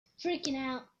freaking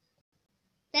out.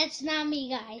 That's not me,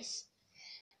 guys.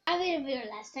 I made a video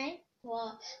last time.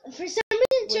 Well, for some reason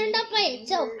it turned off by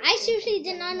itself. I seriously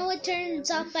did not know it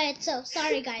turns off by itself.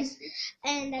 Sorry, guys.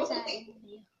 And that's how I made the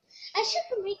video. I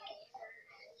should make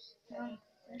it.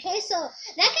 Okay, so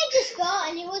that guy just fell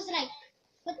and he was like,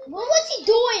 what was he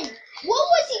doing? What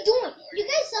was he doing? You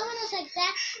guys saw when I was like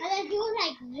that, and then he was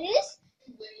like this.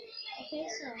 Okay,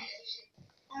 so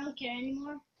I don't care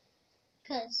anymore,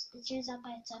 cause it turns out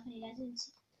by itself and you guys didn't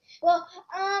see. Well,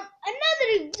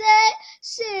 another day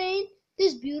saying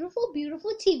this beautiful,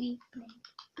 beautiful TV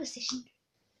PlayStation.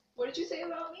 What did you say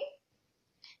about me?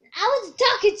 I was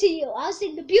talking to you. I was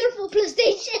saying the beautiful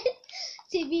PlayStation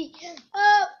TV.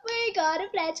 We got a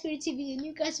flat screen TV and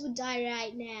you guys would die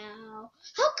right now.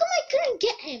 How come I couldn't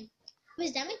get him?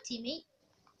 Was that my teammate?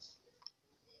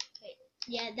 Wait,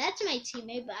 yeah, that's my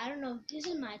teammate, but I don't know if this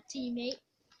is my teammate.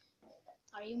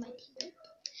 Are you my teammate?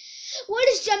 We'll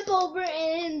just jump over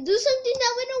and do something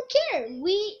that we don't care.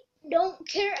 We don't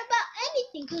care about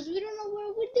anything because we don't know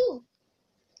what we do.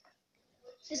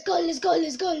 Let's go, let's go,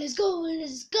 let's go, let's go,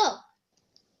 let's go.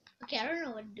 Okay, I don't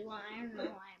know what to do. I don't know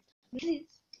why I'm talking.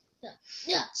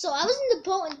 Yeah, so I was in the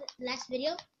boat in the last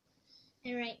video.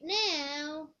 And right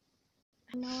now,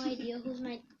 I have no idea who's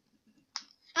my...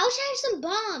 I wish I had some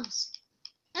bombs.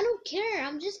 I don't care.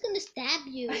 I'm just going to stab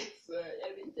you. Sorry,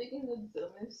 I've been taking the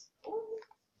dumbest.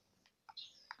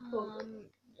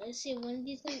 Let's see, when do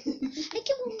you think... I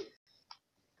can't...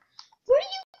 Where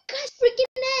are you guys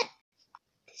freaking at?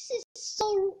 This is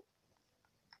so...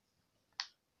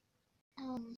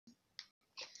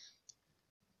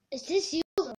 Is this you?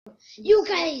 You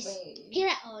guys! Get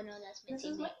out! Oh no, that's my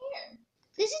teammate.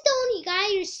 This is the only guy,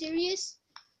 you're serious?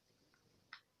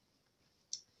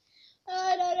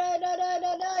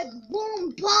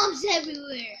 Boom! Bombs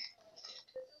everywhere!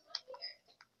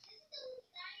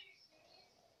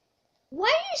 Why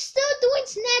are you still doing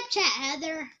Snapchat,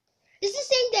 Heather? It's the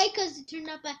same day because it turned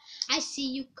up. I see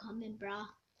you coming, bro.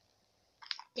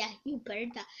 Yeah, you better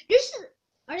die.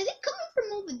 Are they coming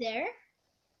from over there?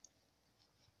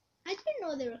 I didn't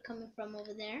know they were coming from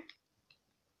over there.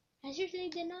 I certainly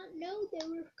did not know they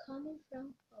were coming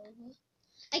from over.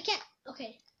 I can't.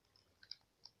 Okay.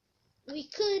 We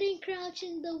couldn't crouch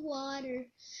in the water.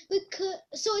 We could.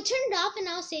 So it turned off, and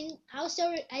I was saying I was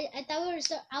still. I thought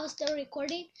I was still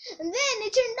recording, and then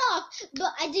it turned off,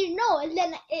 but I didn't know, and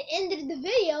then it ended the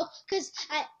video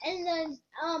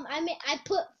I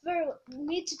put for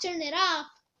me to turn it off,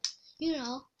 you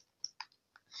know.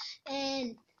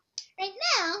 And right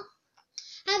now,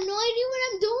 I have no idea what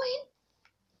I'm doing,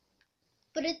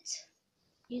 but it's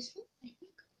useful, I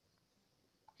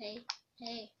think.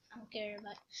 Hey. I don't care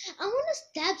about it. I want to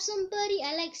stab somebody.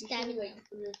 I like stabbing.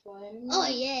 Oh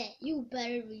yeah, you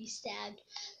better be stabbed.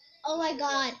 Oh my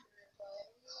god.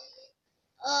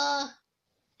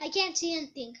 I can't see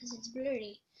anything because it's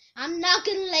blurry. I'm not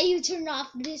gonna let you turn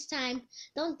off this time.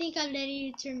 Don't think I'm letting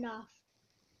you turn off.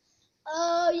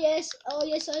 Oh yes, oh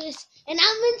yes, oh yes. And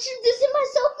I'm introducing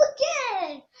myself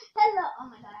again. Hello. Oh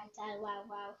my god, I died. Wow.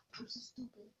 I'm so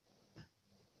stupid.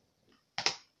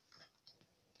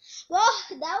 Well,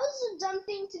 that was a dumb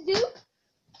thing to do.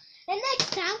 And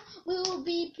next time we will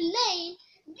be playing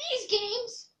these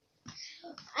games.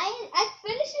 I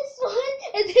finished this one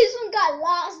and this one got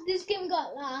lost. This game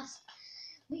got lost.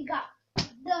 We got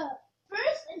the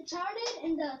first Uncharted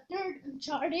and the third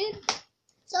Uncharted.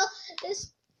 So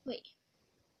this wait,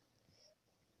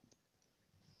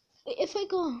 if I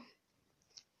go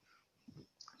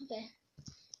okay.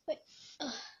 Wait.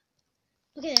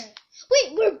 Okay, there.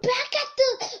 Wait, we're back at the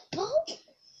boat?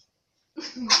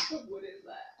 What is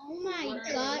that? Oh my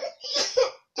god.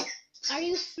 Are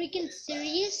you freaking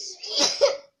serious?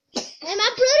 And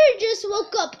my brother just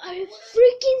woke up. Are you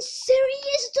freaking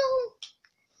serious though?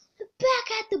 We're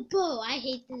back at the boat. I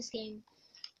hate this game.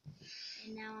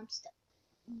 And now I'm stuck.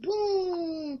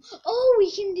 Boom. Oh,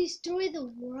 we can destroy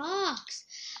the rocks.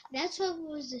 That's what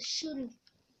was the shooting.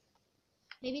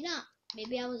 Maybe not.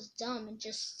 Maybe I was dumb and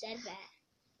just said that.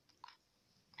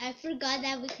 I forgot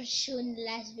that we could shoot in the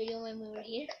last video when we were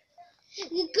here.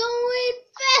 You're going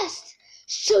fast!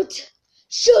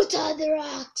 Shoot all the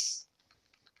rocks!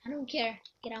 I don't care.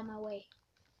 Get out of my way.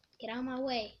 Get out of my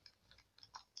way.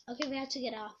 Okay, we have to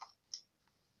get off.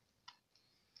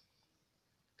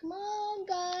 Come on,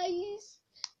 guys.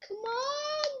 Come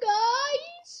on,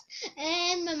 guys.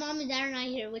 And my mom and dad are not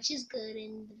here, which is good,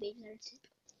 and the babies are too.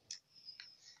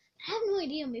 I have no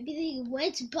idea. Maybe they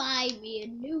went to buy me a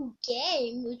new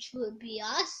game, which would be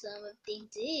awesome if they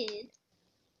did.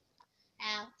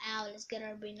 Ow, let's get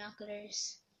our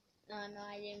binoculars. Oh no,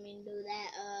 I didn't mean to do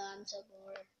that. I'm so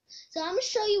bored. So I'm gonna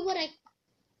show you what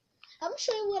I'm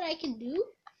showing what I can do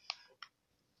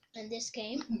in this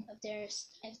game.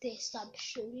 If they stop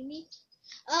shooting me.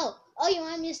 Oh, you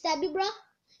want me to stab you, bro?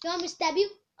 You want me to stab you?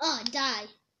 Oh, die.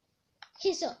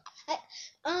 Okay, so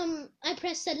I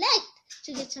press select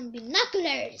to get some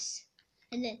binoculars,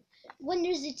 and then when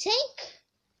there's a tank,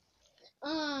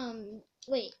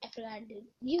 wait, I forgot to do.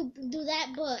 You do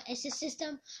that, but it's a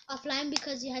system offline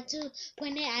because you had to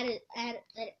point it at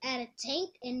a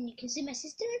tank, and you can see my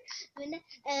sister,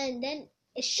 and then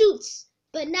it shoots.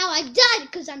 But now I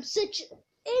died because I'm such an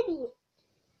idiot.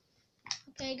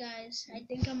 Okay, guys, I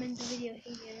think I'm in the video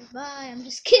here. Bye. I'm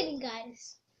just kidding,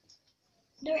 guys.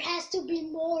 There has to be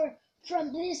more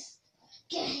from this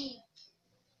game.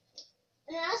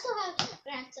 And I also have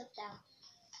Grand Theft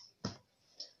Auto.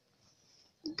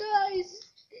 Guys,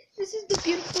 this is the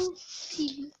beautiful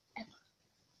TV ever.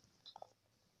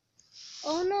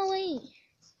 Oh no, wait.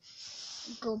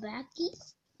 Go back,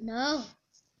 no.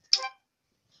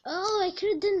 Oh, I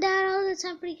could have done that all the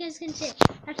time for you guys can see.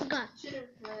 I forgot.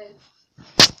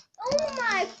 Oh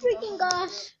my freaking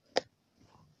gosh.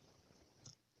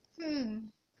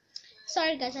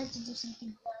 Sorry guys, I have to do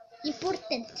something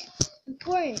important,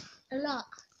 a lot.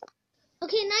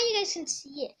 Okay, now you guys can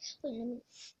see it. Wait, let me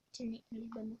turn it a little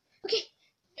bit more. Okay,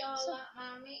 so,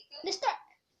 let's start.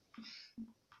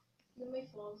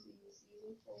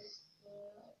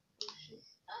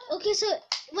 Okay, so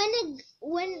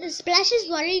when the splashes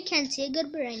water, you can't see it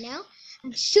good, but right now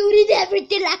I'm shooting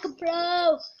everything like a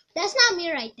pro. That's not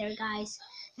me right there, guys.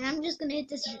 And I'm just gonna hit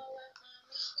this.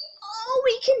 Oh,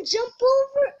 we can jump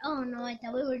over. Oh no, I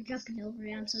thought we were jumping over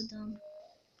it. I'm so dumb.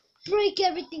 Break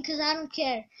everything, cause I don't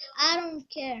care. I don't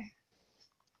care.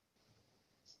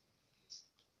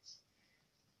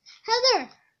 Heather,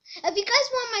 if you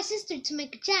guys want my sister to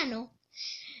make a channel,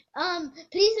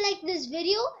 please like this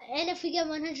video, and if we get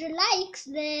 100 likes,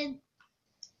 then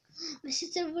my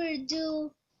sister will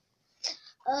do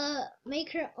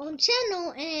make her own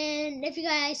channel. And if you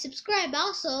guys subscribe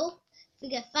also, if we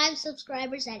get 5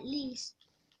 subscribers at least,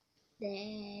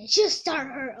 then she'll start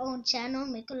her own channel,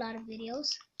 make a lot of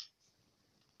videos.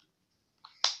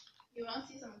 You want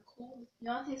to see something cool? You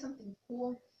want to see something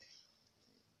cool?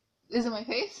 Is it my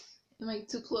face? Am I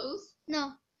too close?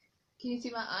 No. Can you see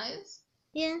my eyes?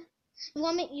 Yeah.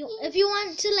 If you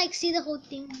want to like see the whole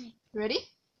thing. Like, ready?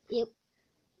 Yep.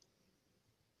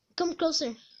 Come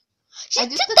closer. She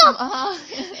took off.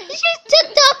 She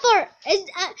took off her.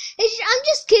 I'm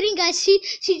just kidding, guys. She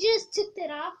just took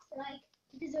it off like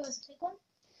because it was a big one.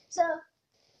 So,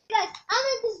 guys, I'm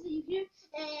in this video here,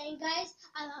 and guys,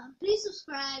 please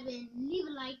subscribe and leave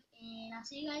a like, and I'll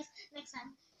see you guys next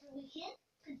time. We can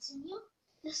continue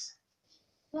this.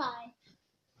 Bye.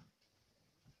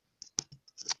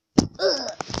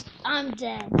 I'm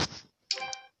dead.